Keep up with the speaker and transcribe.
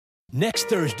Next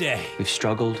Thursday. We've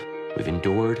struggled, we've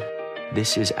endured.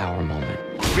 This is our moment.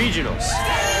 Regionals.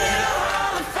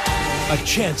 A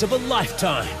chance of a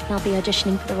lifetime. I'll be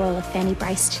auditioning for the role of Fanny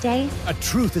Bryce today. A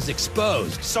truth is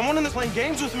exposed. Someone in this playing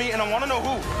games with me, and I want to know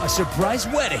who. A surprise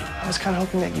wedding. I was kind of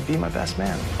hoping that you'd be my best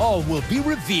man. All will be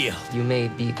revealed. You may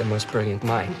be the most brilliant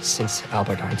mind since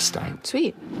Albert Einstein.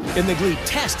 Sweet. In the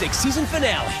Glee-tastic season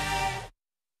finale.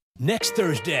 Next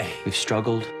Thursday. We've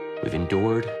struggled, we've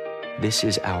endured. This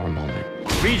is our moment.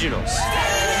 Regionals.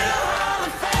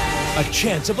 A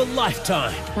chance of a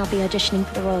lifetime. I'll be auditioning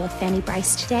for the role of Fanny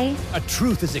Bryce today. A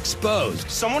truth is exposed.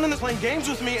 Someone in this playing games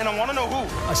with me, and I want to know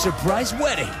who. A surprise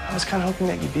wedding. I was kind of hoping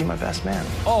that you'd be my best man.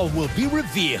 All will be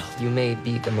revealed. You may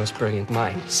be the most brilliant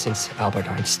mind since Albert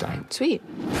Einstein. Sweet.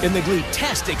 In the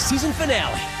Glee-tastic season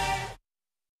finale.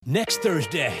 Next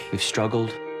Thursday. We've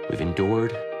struggled, we've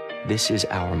endured. This is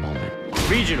our moment.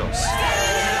 Regionals.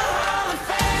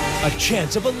 A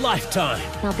chance of a lifetime.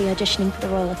 I'll be auditioning for the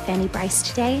role of Fanny Bryce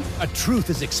today. A truth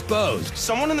is exposed.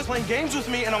 Someone in this playing games with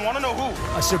me, and I want to know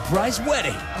who. A surprise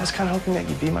wedding. I was kind of hoping that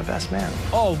you'd be my best man.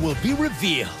 All will be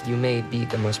revealed. You may be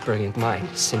the most brilliant mind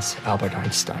since Albert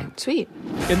Einstein. Sweet.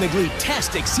 In the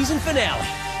Glee-tastic season finale.